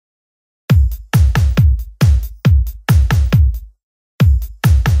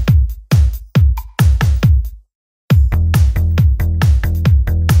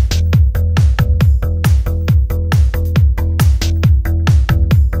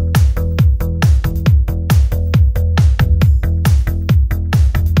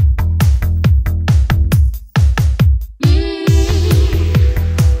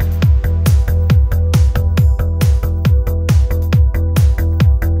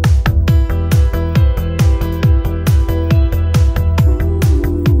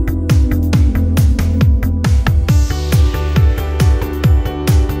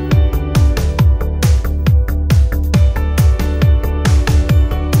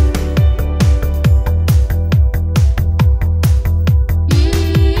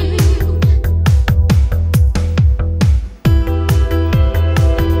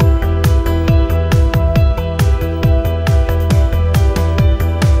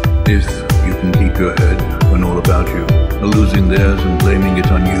If you can keep your head when all about you are losing theirs and blaming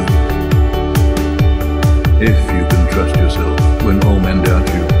it on you. If you can trust yourself when all men doubt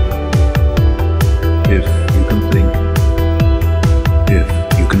you. If you can think. If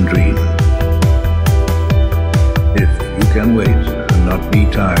you can dream. If you can wait and not be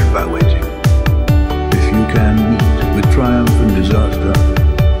tired by waiting. If you can meet with triumph and disaster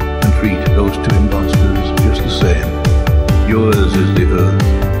and treat those two impostors just the same. Yours is the earth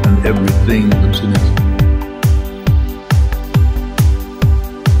and everything that's in it.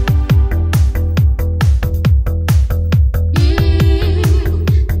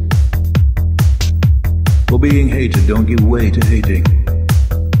 For being hated, don't give way to hating,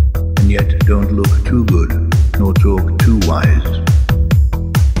 and yet don't look too good nor talk too wise.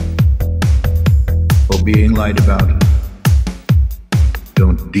 For being lied about,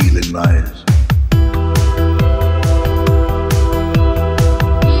 don't deal in lies.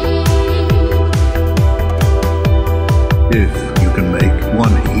 If you can make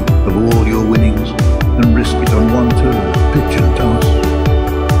one heap of all your winnings and risk it on one turn, pitch and toss,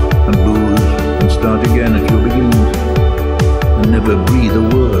 and lose and start again at your beginnings, and never breathe a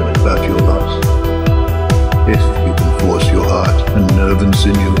word about your loss. If you can force your heart and nerve and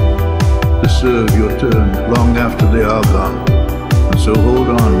sinew to serve your turn long after they are gone, and so hold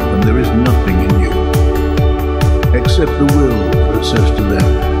on when there is nothing in you, except the will that says to them,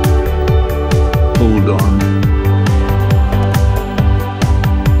 hold on.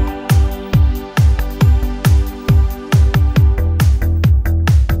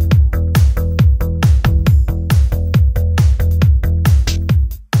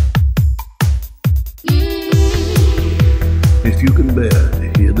 If you can bear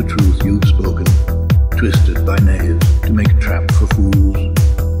to hear the truth you've spoken, twisted by knaves to make a trap for fools,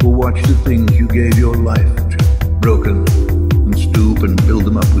 or watch the things you gave your life to, broken, and stoop and build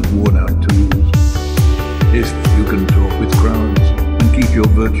them up with worn-out tools. If you can talk with crowds and keep your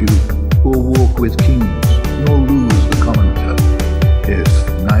virtue, or walk with kings, nor lose the common touch, if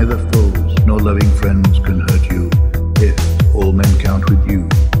neither foes nor loving friends can hurt you, if all men count with you,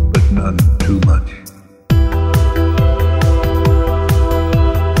 but none too much.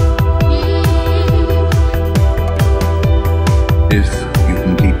 If you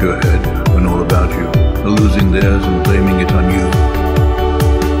can keep your head when all about you are losing theirs and blaming it on you.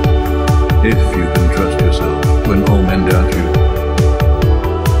 If you can trust yourself when all men doubt you.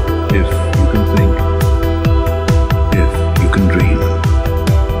 If you can think. If you can dream.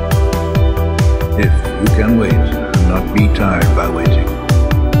 If you can wait and not be tired by waiting.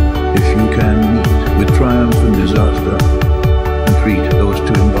 If you can meet with triumph and disaster and treat those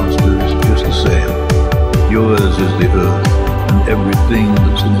two impostors just the same. Yours is the earth and everything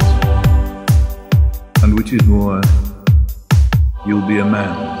that's in it. And which is more, you'll be a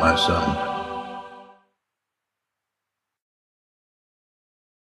man, my son.